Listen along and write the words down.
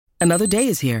Another day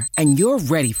is here, and you're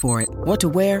ready for it. What to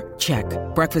wear? Check.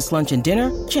 Breakfast, lunch, and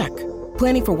dinner? Check.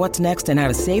 Planning for what's next and how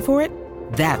to save for it?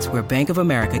 That's where Bank of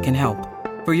America can help.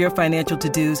 For your financial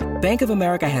to-dos, Bank of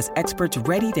America has experts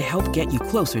ready to help get you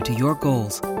closer to your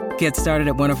goals. Get started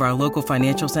at one of our local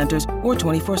financial centers or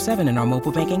 24/7 in our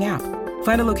mobile banking app.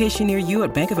 Find a location near you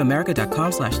at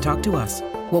bankofamerica.com/talktous.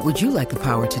 What would you like the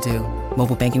power to do?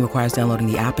 Mobile banking requires downloading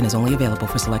the app and is only available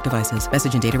for select devices.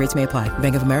 Message and data rates may apply.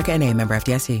 Bank of America N.A., member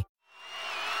FDIC.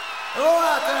 Hello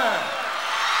out there!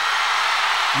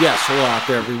 Yes, hello out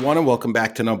there, everyone, and welcome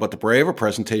back to None But the Brave, a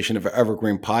presentation of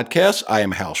Evergreen Podcast. I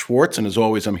am Hal Schwartz, and as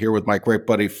always, I'm here with my great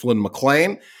buddy Flynn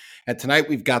McLean. And tonight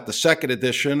we've got the second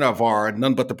edition of our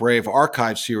None But the Brave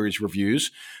archive series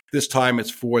reviews. This time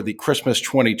it's for the Christmas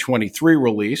 2023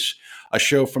 release, a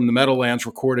show from the Meadowlands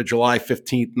recorded July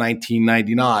 15th,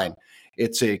 1999.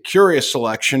 It's a curious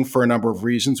selection for a number of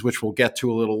reasons, which we'll get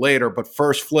to a little later. But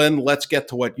first, Flynn, let's get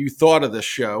to what you thought of this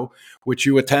show, which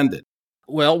you attended.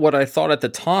 Well, what I thought at the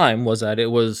time was that it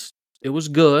was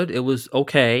good. It was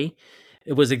okay.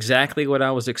 It was exactly what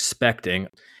I was expecting.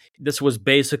 This was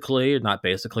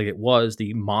it was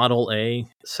the Model A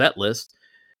set list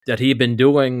that he had been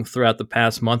doing throughout the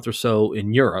past month or so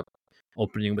in Europe,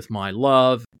 opening with My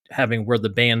Love, having Where the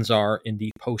Bands Are in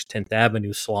the post 10th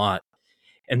Avenue slot.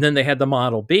 And then they had the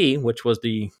Model B, which was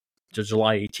the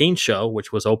July 18th show,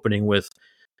 which was opening with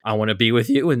I Want to Be With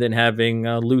You, and then having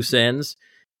Loose Ends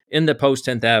in the post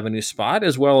 10th Avenue spot,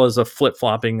 as well as a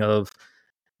flip-flopping of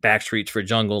Backstreets for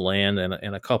Jungle Land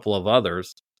and a couple of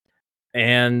others.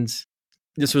 And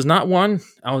this was not one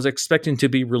I was expecting to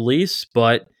be released,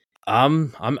 but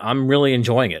I'm really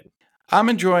enjoying it. I'm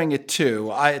enjoying it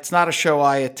too. It's not a show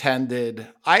I attended.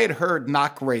 I had heard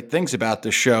not great things about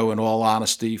this show, in all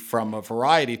honesty, from a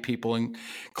variety of people,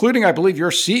 including, I believe,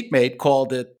 your seatmate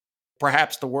called it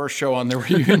perhaps the worst show on the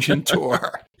reunion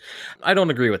tour. I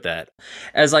don't agree with that.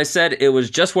 As I said, it was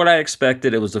just what I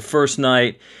expected. It was the first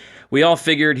night. We all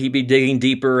figured he'd be digging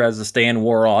deeper as the stand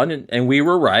wore on, and we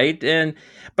were right.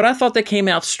 But I thought they came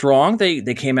out strong. They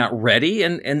came out ready,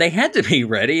 and they had to be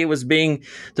ready.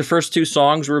 The first two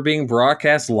songs were being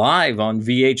broadcast live on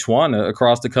VH1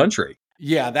 across the country.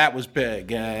 Yeah, that was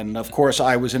big. And of course,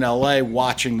 I was in LA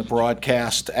watching the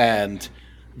broadcast, and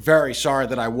very sorry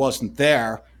that I wasn't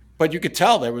there. But you could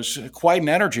tell there was quite an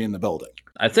energy in the building.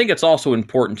 I think it's also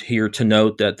important here to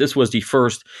note that this was the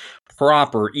first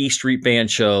proper E Street Band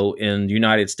show in the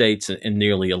United States in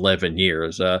nearly 11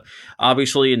 years.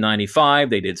 Obviously, in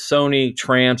 95, they did Sony,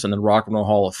 Tramps, and the Rock and Roll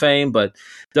Hall of Fame, but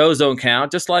those don't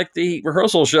count, just like the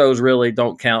rehearsal shows really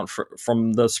don't count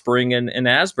from the spring in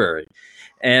Asbury.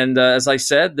 And as I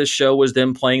said, this show was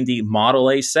them playing the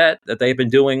Model A set that they've been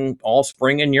doing all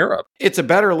spring in Europe. It's a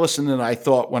better listen than I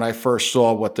thought when I first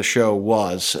saw what the show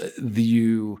was.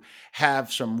 You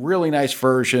have some really nice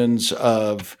versions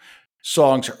of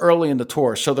songs early in the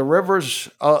tour. So the River's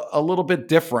a little bit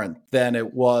different than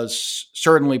it was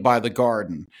certainly by the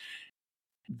Garden.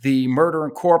 The Murder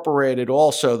Incorporated,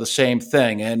 also the same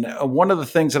thing. And one of the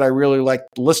things that I really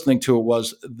liked listening to it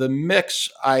was the mix,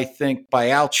 I think, by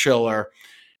Altschiller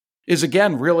is,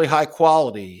 again, really high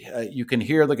quality. You can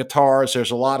hear the guitars.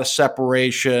 There's a lot of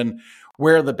separation.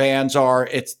 Where the Bands Are,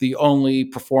 it's the only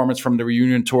performance from the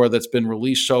reunion tour that's been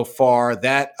released so far.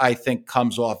 That, I think,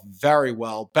 comes off very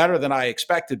well, better than I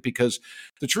expected, because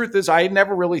the truth is I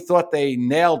never really thought they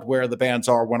nailed Where the Bands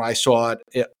Are when I saw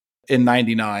it in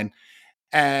 99.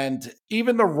 And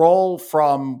even the roll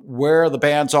from Where the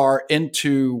Bands Are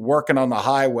into Working on the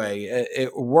Highway,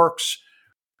 it works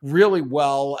really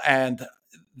well. And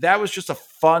that was just a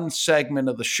fun segment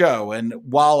of the show. And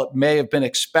while it may have been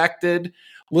expected,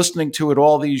 listening to it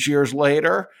all these years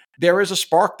later, there is a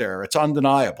spark there. It's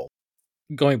undeniable.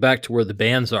 Going back to Where the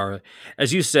Bands Are,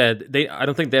 as you said, I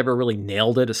don't think they ever really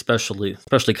nailed it, especially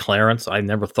Clarence. I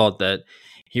never thought that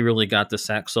he really got the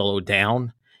sax solo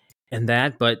down in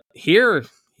that. But here,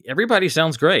 everybody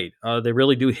sounds great. They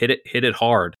really do hit it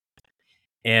hard.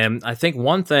 And I think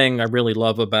one thing I really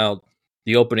love about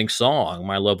the opening song,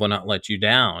 My Love Will Not Let You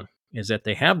Down, is that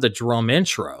they have the drum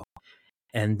intro.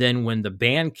 And then when the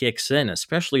band kicks in,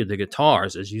 especially the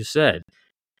guitars, as you said,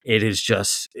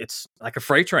 it's like a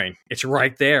freight train. It's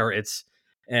right there.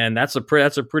 And that's a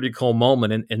pretty cool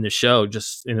moment in the show,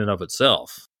 just in and of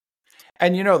itself.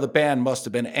 And the band must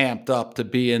have been amped up to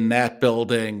be in that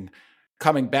building,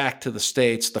 coming back to the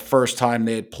States the first time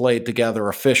they had played together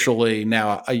officially.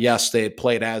 Now, yes, they had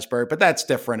played Asbury, but that's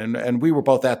different. And we were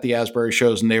both at the Asbury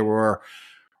shows, and they were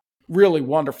really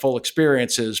wonderful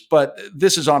experiences, but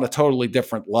this is on a totally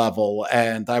different level.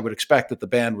 And I would expect that the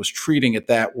band was treating it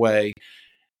that way.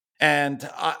 And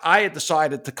I had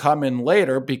decided to come in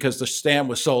later because the stand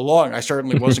was so long. I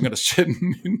certainly wasn't going to sit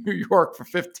in New York for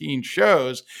 15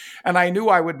 shows. And I knew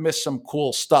I would miss some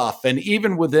cool stuff. And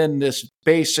even within this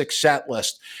basic set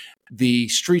list, the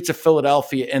Streets of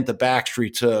Philadelphia into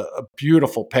Backstreet's a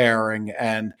beautiful pairing.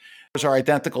 And those are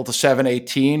identical to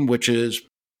 718, which is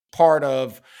part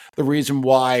of the reason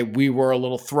why we were a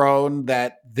little thrown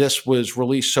that this was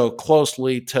released so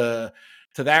closely to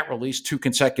that release, 2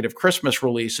 consecutive Christmas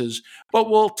releases. But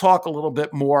we'll talk a little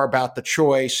bit more about the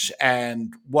choice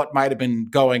and what might have been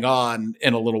going on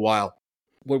in a little while.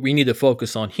 What we need to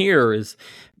focus on here is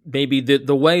maybe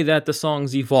the way that the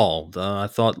songs evolved. I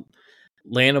thought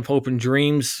Land of Hope and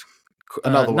Dreams,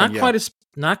 Another one,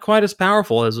 not quite as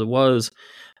powerful as it was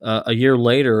a year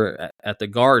later at the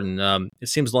Garden. It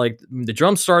seems like the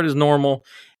drum start is normal.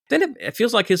 Then it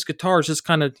feels like his guitar is just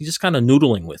kind of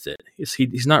noodling with it.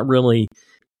 He's not really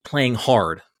playing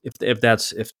hard, if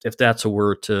that's a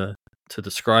word to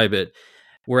describe it.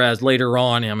 Whereas later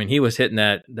on, I mean, he was hitting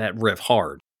that riff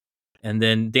hard, and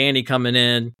then Danny coming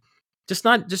in just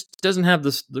doesn't have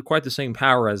quite the same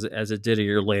power as it did a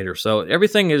year later. So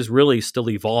everything is really still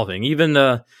evolving. Even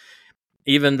the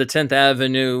 10th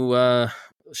Avenue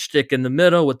shtick in the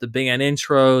middle with the band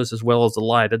intros, as well as the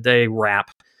Light of Day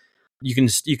rap. You can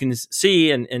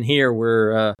see and hear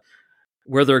where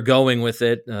they're going with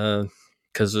it,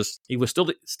 because he was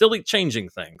still changing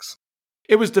things.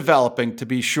 It was developing, to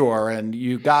be sure, and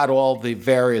you got all the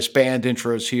various band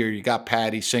intros here. You got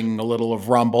Patty singing a little of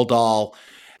Rumble Doll,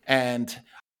 and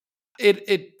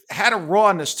it had a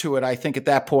rawness to it. I think at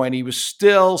that point he was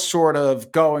still sort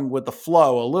of going with the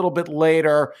flow. A little bit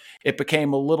later, it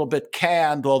became a little bit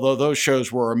canned, although those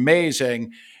shows were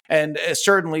amazing. And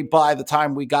certainly by the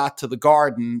time we got to the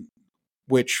Garden,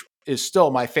 which is still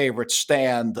my favorite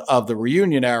stand of the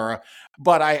reunion era,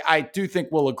 but I do think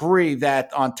we'll agree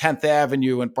that on 10th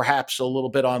Avenue and perhaps a little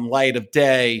bit on Light of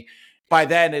Day, by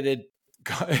then it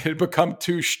had become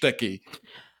too sticky.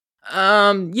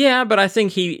 Yeah, but I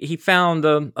think he found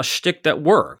a shtick that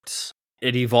worked.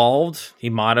 It evolved. He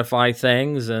modified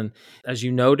things, and as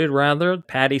you noted,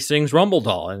 Patty sings Rumble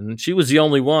Doll, and she was the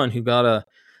only one who got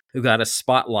a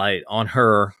spotlight on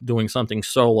her doing something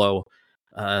solo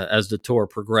as the tour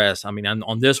progressed. I mean,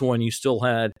 on this one, you still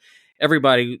had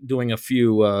everybody doing a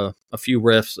few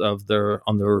riffs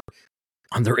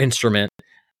on their instrument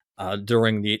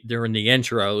during the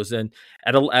intros, and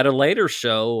at a later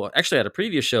show, actually at a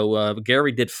previous show,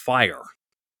 Gary did Fire,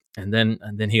 and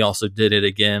then he also did it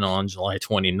again on July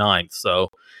 29th. So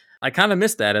I kind of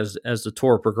missed that as the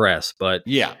tour progressed, but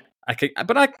yeah.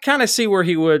 I kind of see where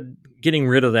he would getting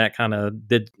rid of that kind of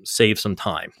did save some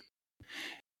time.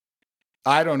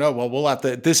 I don't know. Well, we'll have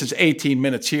to. This is 18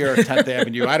 minutes here at 10th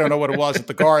Avenue. I don't know what it was at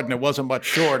the Garden. It wasn't much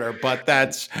shorter, but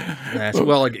that's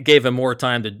well. It gave him more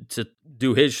time to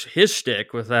do his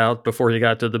shtick before he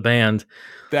got to the band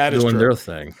doing their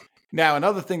thing. Now,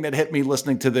 another thing that hit me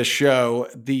listening to this show,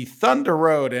 the Thunder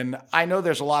Road, and I know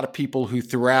there's a lot of people who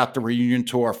throughout the reunion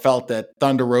tour felt that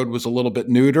Thunder Road was a little bit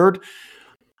neutered.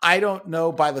 I don't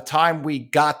know. By the time we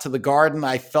got to the Garden,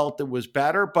 I felt it was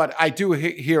better, but I do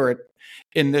hear it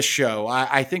in this show.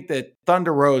 I think that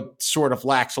Thunder Road sort of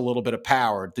lacks a little bit of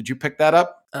power. Did you pick that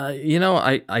up?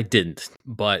 I didn't,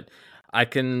 but I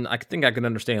think I can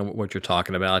understand what you're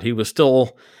talking about. He was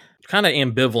still kind of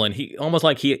ambivalent. He almost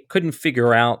like he couldn't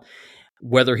figure out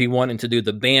whether he wanted to do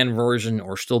the band version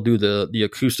or still do the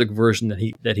acoustic version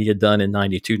that he had done in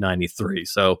 92, 93.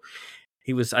 So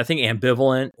he was, I think,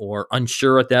 ambivalent or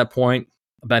unsure at that point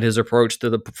about his approach to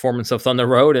the performance of Thunder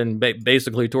Road and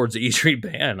basically towards the E Street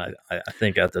Band, I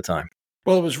think, at the time.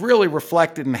 Well, it was really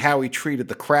reflected in how he treated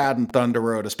the crowd in Thunder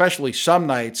Road, especially some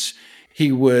nights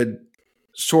he would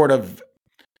sort of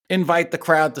invite the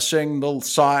crowd to sing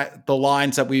the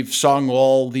lines that we've sung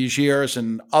all these years,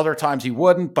 and other times he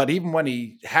wouldn't. But even when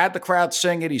he had the crowd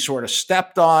sing it, he sort of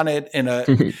stepped on it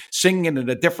singing it in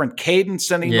a different cadence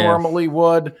than he normally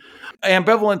would.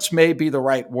 Ambivalence may be the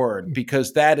right word,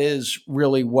 because that is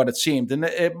really what it seemed. And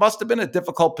it must have been a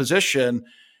difficult position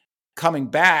coming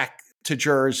back to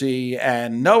Jersey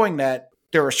and knowing that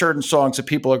there are certain songs that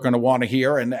people are going to want to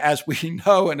hear. And as we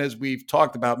know, and as we've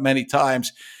talked about many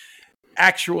times,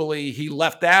 actually he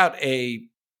left out a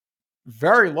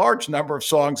very large number of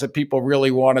songs that people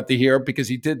really wanted to hear because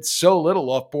he did so little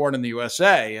off Born in the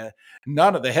USA.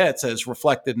 None of the hits as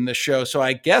reflected in this show. So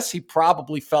I guess he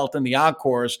probably felt in the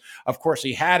encores, of course,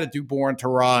 he had to do Born to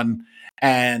Run,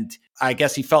 and I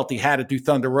guess he felt he had to do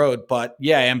Thunder Road. But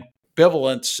yeah,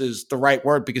 ambivalence is the right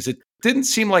word because it didn't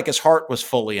seem like his heart was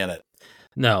fully in it.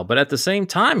 No, but at the same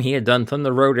time, he had done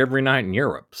Thunder Road every night in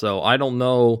Europe. So I don't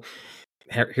know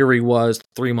here he was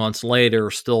 3 months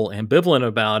later, still ambivalent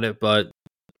about it, but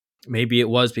maybe it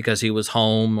was because he was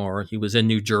home or he was in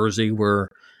New Jersey where,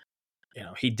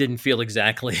 he didn't feel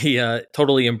exactly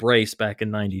totally embraced back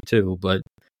in 92, but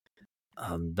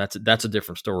that's a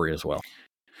different story as well.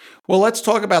 Well, let's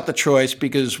talk about the choice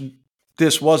because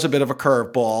this was a bit of a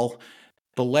curveball.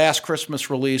 The last Christmas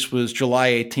release was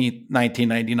July 18th,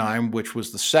 1999, which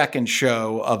was the second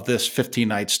show of this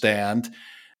 15-night stand.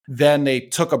 Then they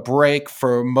took a break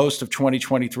for most of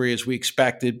 2023 as we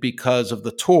expected because of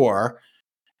the tour.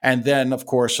 And then, of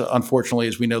course, unfortunately,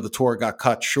 as we know, the tour got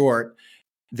cut short.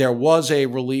 There was a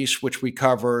release which we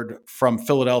covered from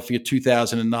Philadelphia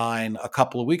 2009 a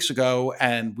couple of weeks ago,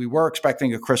 and we were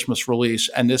expecting a Christmas release,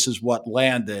 and this is what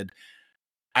landed.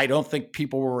 I don't think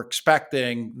people were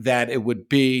expecting that it would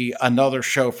be another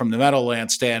show from the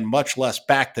Meadowlands stand, much less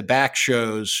back-to-back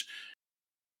shows,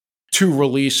 2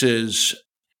 releases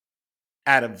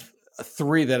out of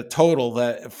 3 that total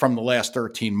that from the last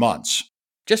 13 months.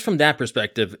 Just from that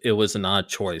perspective, it was an odd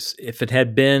choice. If it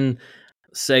had been,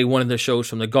 say, one of the shows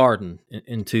from the Garden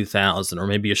in 2000, or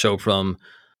maybe a show from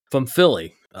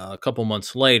Philly a couple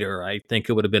months later, I think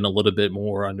it would have been a little bit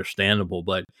more understandable.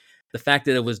 But the fact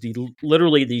that it was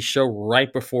literally the show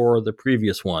right before the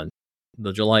previous one,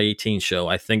 the July 18th show,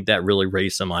 I think that really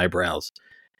raised some eyebrows.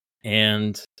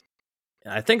 And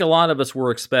I think a lot of us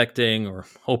were expecting or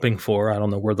hoping for, I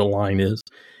don't know where the line is,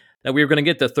 that we were going to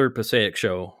get the third Passaic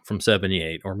show from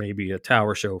 78, or maybe a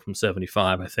Tower show from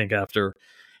 75. I think after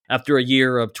a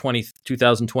year of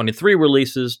 2023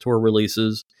 releases, tour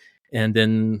releases, and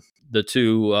then the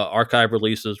 2 archive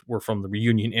releases were from the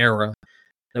reunion era,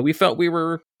 that we felt we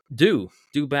were due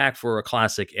back for a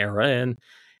classic era. And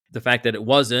the fact that it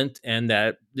wasn't, and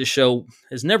that this show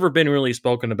has never been really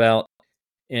spoken about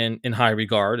in high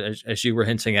regard, as you were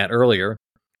hinting at earlier,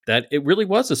 that it really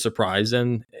was a surprise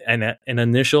and an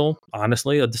initial,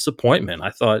 honestly, a disappointment.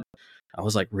 I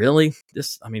was like, really?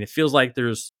 It feels like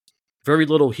there's very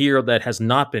little here that has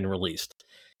not been released,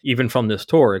 even from this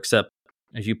tour, except,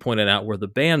 as you pointed out, where the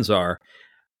bands are.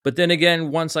 But then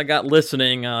again, once I got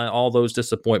listening, all those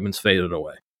disappointments faded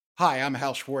away. Hi, I'm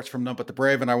Hal Schwartz from None But the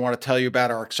Brave, and I want to tell you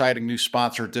about our exciting new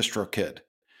sponsor, DistroKid.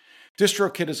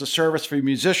 DistroKid is a service for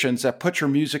musicians that puts your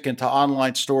music into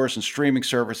online stores and streaming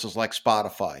services like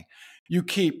Spotify. You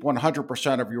keep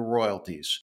 100% of your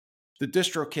royalties. The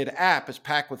DistroKid app is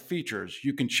packed with features.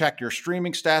 You can check your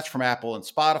streaming stats from Apple and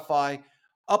Spotify,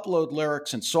 upload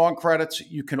lyrics and song credits.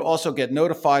 You can also get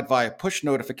notified via push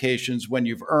notifications when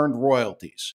you've earned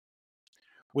royalties.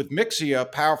 With Mixia, a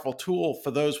powerful tool for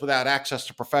those without access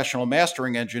to professional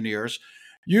mastering engineers,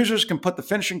 users can put the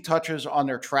finishing touches on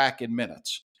their track in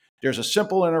minutes. There's a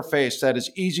simple interface that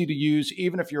is easy to use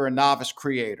even if you're a novice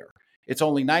creator. It's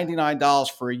only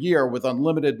 $99 for a year with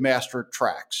unlimited mastered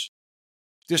tracks.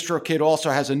 DistroKid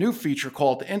also has a new feature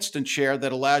called Instant Share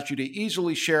that allows you to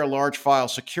easily share large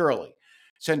files securely.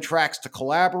 Send tracks to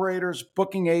collaborators,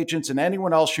 booking agents, and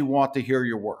anyone else you want to hear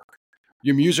your work.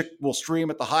 Your music will stream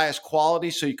at the highest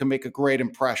quality so you can make a great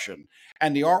impression.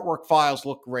 And the artwork files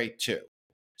look great too.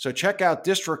 So check out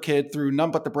DistroKid through None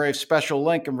But the Brave special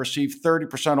link and receive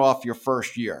 30% off your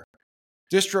first year.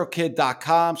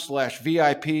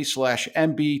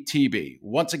 distrokid.com/VIP/MBTB.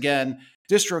 Once again,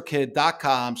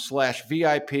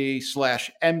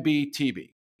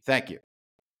 distrokid.com/VIP/MBTB. Thank you.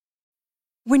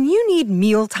 When you need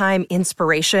mealtime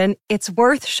inspiration, it's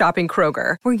worth shopping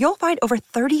Kroger, where you'll find over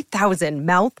 30,000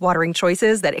 mouth-watering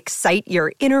choices that excite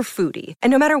your inner foodie. And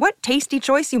no matter what tasty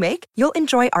choice you make, you'll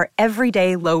enjoy our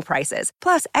everyday low prices,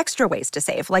 plus extra ways to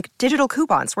save, like digital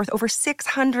coupons worth over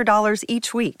 $600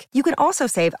 each week. You can also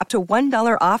save up to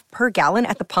 $1 off per gallon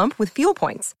at the pump with fuel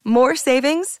points. More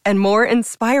savings and more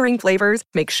inspiring flavors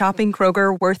make shopping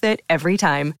Kroger worth it every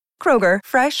time. Kroger,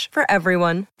 fresh for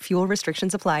everyone. Fuel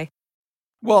restrictions apply.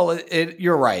 Well,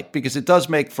 you're right, because it does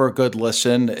make for a good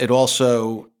listen. It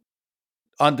also,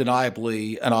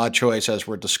 undeniably, an odd choice, as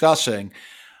we're discussing.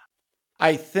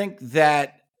 I think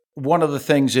that one of the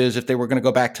things is, if they were going to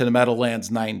go back to the Meadowlands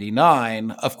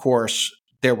 99, of course,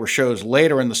 there were shows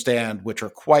later in the stand which are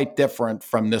quite different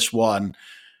from this one,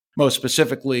 most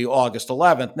specifically August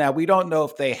 11th. Now, we don't know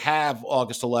if they have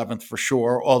August 11th for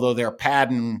sure, although their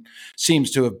pattern seems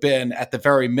to have been, at the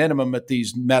very minimum, at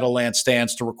these Meadowlands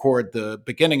stands to record the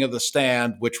beginning of the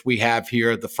stand, which we have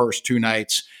here, the first 2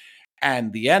 nights,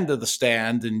 and the end of the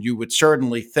stand. And you would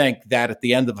certainly think that at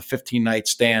the end of a 15-night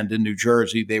stand in New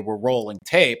Jersey, they were rolling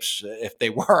tapes. If they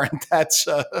weren't, that's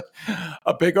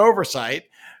a big oversight.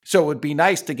 So it would be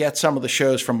nice to get some of the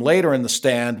shows from later in the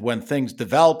stand when things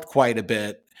developed quite a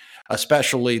bit.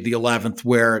 especially the 11th,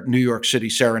 where New York City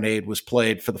Serenade was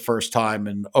played for the first time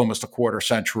in almost a quarter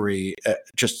century.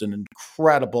 Just an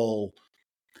incredible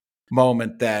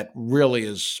moment that really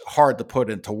is hard to put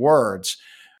into words.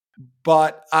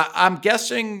 But I'm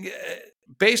guessing,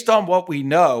 based on what we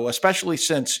know, especially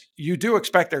since you do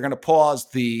expect they're going to pause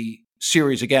the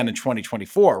series again in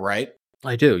 2024, right?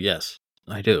 I do, yes,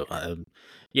 I do.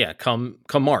 Yeah, come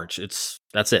March,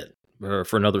 that's it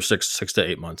for another 6 to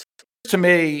 8 months. To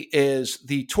me, is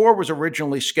the tour was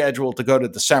originally scheduled to go to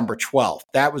December 12th.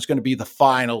 That was going to be the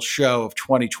final show of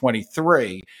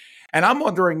 2023. And I'm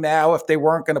wondering now if they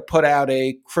weren't going to put out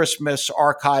a Christmas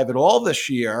archive at all this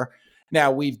year.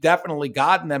 Now, we've definitely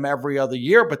gotten them every other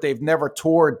year, but they've never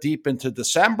toured deep into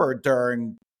December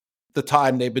during the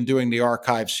time they've been doing the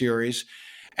archive series.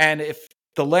 And if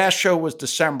the last show was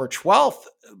December 12th,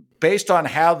 based on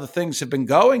how the things have been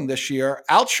going this year,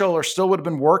 Altshuler still would have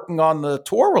been working on the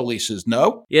tour releases,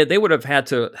 no? Yeah, they would have had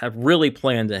to have really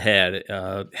planned ahead,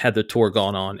 had the tour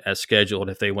gone on as scheduled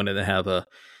if they wanted to have a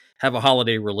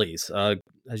holiday release.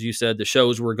 As you said, the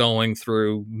shows were going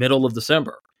through middle of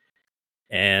December,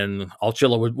 and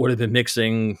Altshuler would have been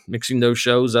mixing those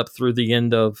shows up through the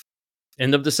end of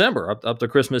December, up to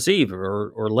Christmas Eve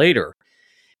or later.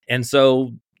 And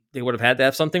so they would have had to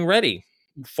have something ready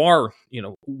far,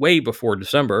 way before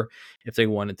December if they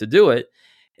wanted to do it.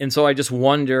 And so I just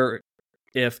wonder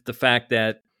if the fact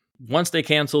that once they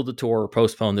canceled the tour or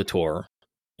postponed the tour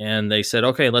and they said,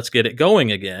 okay, let's get it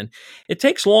going again, it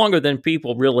takes longer than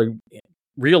people really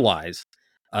realize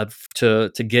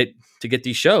to get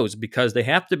these shows, because they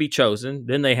have to be chosen,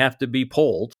 then they have to be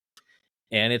polled.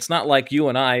 And it's not like you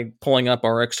and I pulling up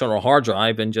our external hard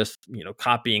drive and just,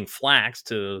 copying FLACs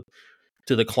to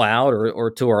the cloud or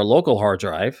to our local hard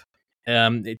drive.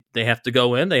 They have to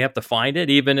go in, they have to find it,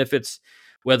 even if it's,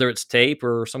 whether it's tape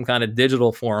or some kind of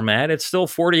digital format, it's still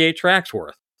 48 tracks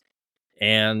worth.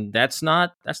 And that's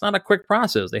not a quick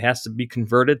process. It has to be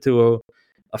converted to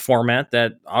a format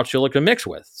that Altshuler can mix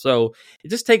with. So it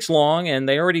just takes long. And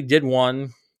they already did one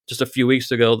just a few weeks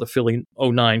ago, the Philly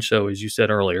 '09 show, as you said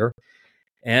earlier.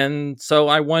 And so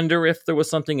I wonder if there was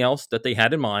something else that they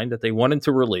had in mind that they wanted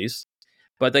to release,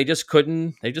 but they just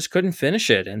couldn't finish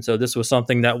it. And so this was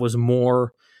something that was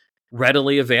more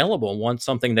readily available, once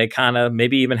something they kind of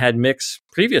maybe even had mixed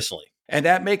previously. And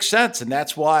that makes sense. And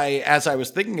that's why, as I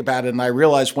was thinking about it, and I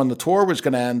realized when the tour was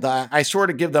going to end, I sort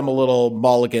of give them a little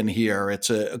mulligan here. It's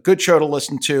a good show to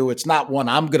listen to. It's not one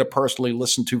I'm going to personally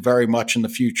listen to very much in the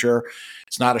future.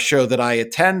 It's not a show that I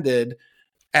attended.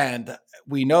 And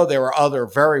we know there are other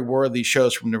very worthy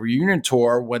shows from the reunion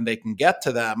tour when they can get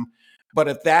to them. But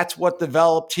if that's what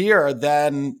developed here,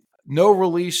 then no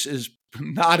release is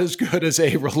not as good as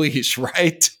a release,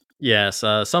 right? Yes,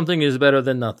 something is better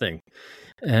than nothing.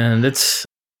 And it's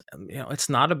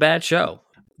not a bad show.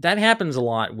 That happens a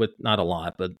lot with, not a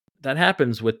lot, but that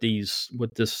happens with this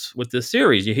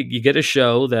series. You get a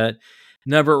show that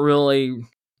never really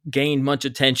gained much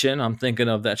attention. I'm thinking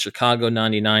of that Chicago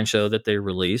 '99 show that they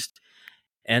released,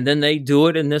 and then they do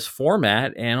it in this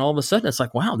format, and all of a sudden it's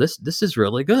like, wow, this is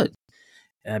really good,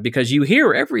 because you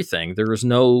hear everything. There's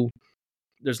a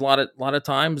lot of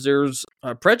times there's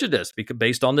prejudice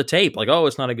based on the tape, like, oh,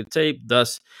 it's not a good tape,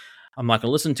 thus I'm not going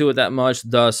to listen to it that much.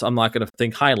 Thus, I'm not going to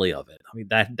think highly of it. I mean,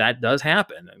 that does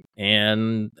happen,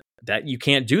 and that you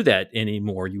can't do that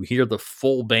anymore. You hear the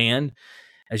full band,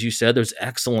 as you said. There's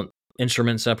excellent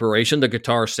instrument separation. The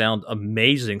guitars sound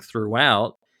amazing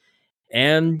throughout,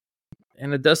 and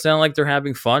it does sound like they're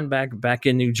having fun back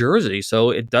in New Jersey. So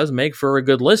it does make for a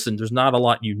good listen. There's not a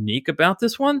lot unique about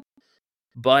this one,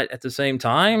 but at the same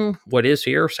time, what is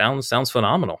here sounds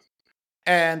phenomenal.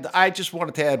 And I just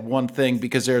wanted to add one thing,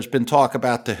 because there's been talk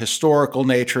about the historical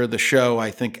nature of the show.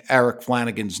 I think Eric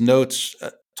Flanagan's notes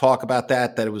talk about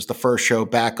that it was the first show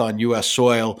back on U.S.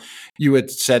 soil. You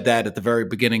had said that at the very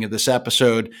beginning of this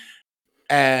episode.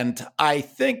 And I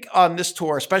think on this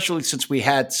tour, especially since we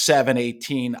had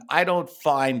 7/18, I don't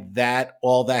find that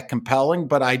all that compelling,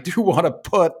 but I do want to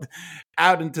put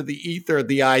out into the ether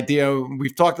the idea,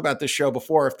 we've talked about this show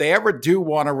before, if they ever do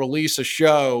want to release a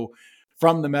show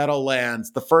from the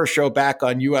Meadowlands, the first show back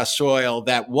on U.S. soil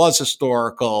that was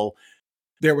historical,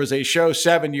 there was a show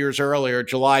 7 years earlier,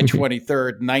 July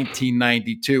 23rd,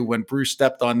 1992, when Bruce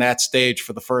stepped on that stage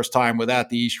for the first time without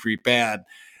the E Street Band.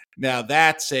 Now,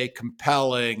 that's a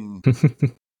compelling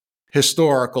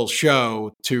historical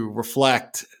show to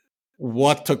reflect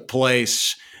what took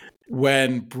place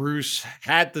when Bruce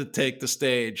had to take the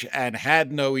stage and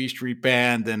had no E Street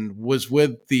Band and was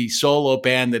with the solo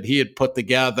band that he had put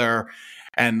together.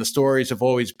 And the stories have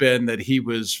always been that he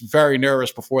was very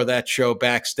nervous before that show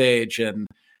backstage. And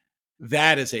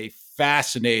that is a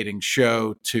fascinating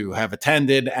show to have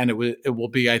attended, and it will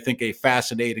be, I think, a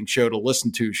fascinating show to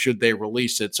listen to should they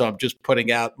release it. So I'm just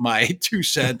putting out my 2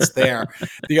 cents there.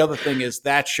 The other thing is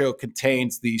that show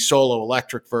contains the solo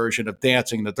electric version of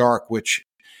Dancing in the Dark, which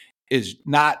is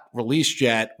not released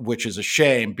yet, which is a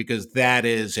shame because that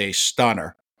is a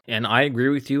stunner. And I agree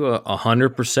with you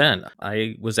 100%.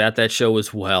 I was at that show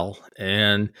as well.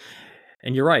 And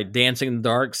you're right. Dancing in the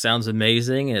Dark sounds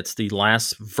amazing. It's the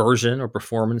last version or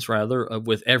performance rather of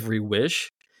With Every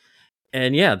Wish.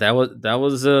 And yeah, that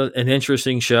was an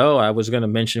interesting show. I was going to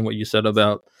mention what you said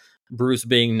about Bruce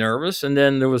being nervous. And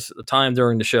then there was a time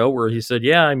during the show where he said,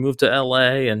 yeah, I moved to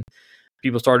LA and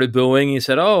people started booing. He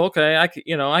said, oh, okay,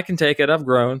 I can take it. I've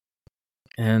grown.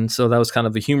 And so that was kind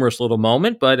of a humorous little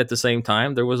moment, but at the same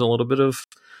time, there was a little bit of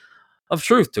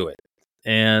truth to it.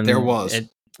 And there was.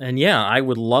 And yeah, I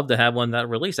would love to have one that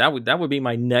released. That would be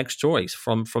my next choice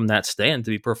from that stand,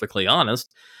 to be perfectly honest.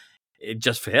 It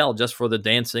just failed just for the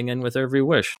dancing and With Every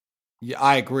Wish. Yeah,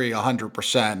 I agree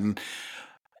 100%. And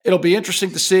it'll be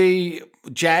interesting to see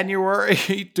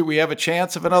January. Do we have a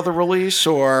chance of another release,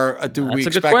 or do we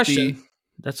expect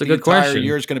That's a good question. The entire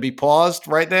year is going to be paused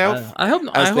right now? I hope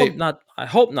not. I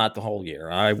hope not the whole year.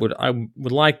 I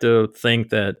would like to think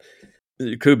that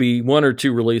it could be 1 or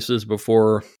 2 releases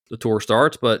before the tour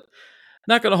starts, but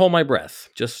not going to hold my breath.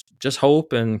 Just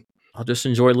hope, and I'll just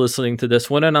enjoy listening to this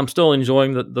one. And I'm still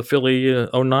enjoying the Philly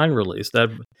 09 release.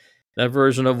 That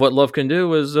version of What Love Can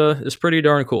Do is pretty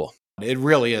darn cool. It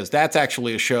really is. That's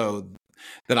actually a show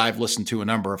that I've listened to a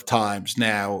number of times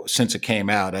now since it came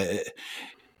out.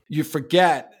 You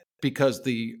forget, because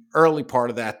the early part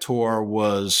of that tour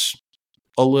was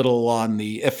a little on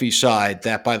the iffy side,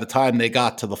 that by the time they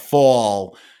got to the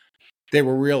fall, they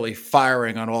were really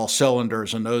firing on all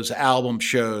cylinders, and those album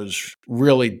shows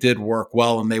really did work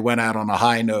well, and they went out on a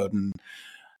high note. And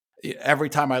every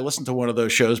time I listen to one of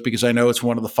those shows, because I know it's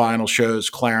one of the final shows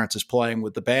Clarence is playing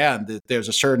with the band, there's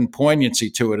a certain poignancy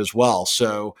to it as well.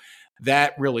 So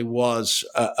that really was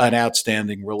an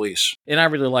outstanding release. And I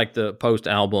really like the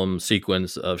post-album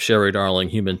sequence of Sherry Darling,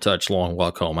 Human Touch, Long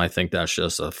Walk Home. I think that's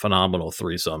just a phenomenal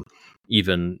threesome,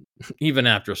 even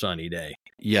after Sunny Day.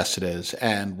 Yes, it is.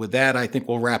 And with that, I think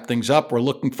we'll wrap things up. We're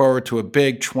looking forward to a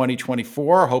big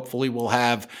 2024. Hopefully we'll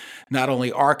have not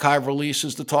only archive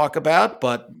releases to talk about,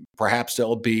 but perhaps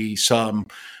there'll be some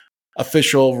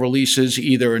official releases,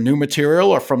 either a new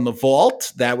material or from the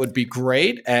vault. That would be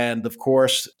great. And of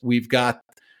course, we've got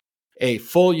a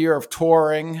full year of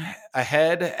touring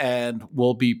ahead, and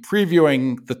we'll be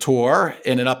previewing the tour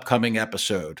in an upcoming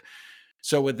episode.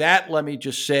 So with that, let me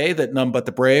just say that None But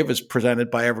the Brave is presented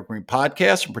by Evergreen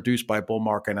Podcasts and produced by Bull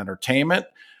Market Entertainment.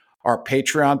 Our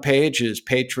Patreon page is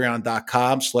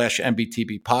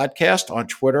patreon.com/NBTB podcast. On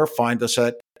Twitter, find us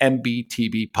at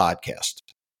NBTB podcast.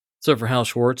 So for Hal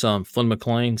Schwartz, I'm Flynn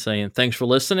McLean saying thanks for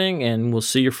listening, and we'll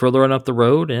see you further on up the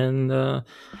road. And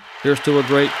here's to a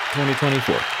great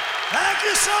 2024. Thank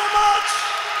you so much.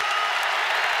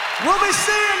 We'll be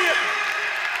seeing you.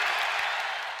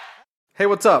 Hey,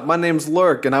 what's up? My name's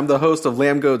Lurk, and I'm the host of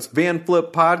Lambgoat's Van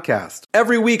Flip podcast.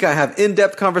 Every week, I have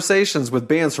in-depth conversations with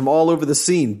bands from all over the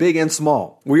scene, big and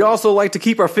small. We also like to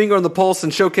keep our finger on the pulse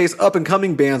and showcase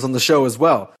up-and-coming bands on the show as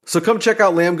well. So come check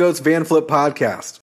out Lambgoat's Van Flip podcast.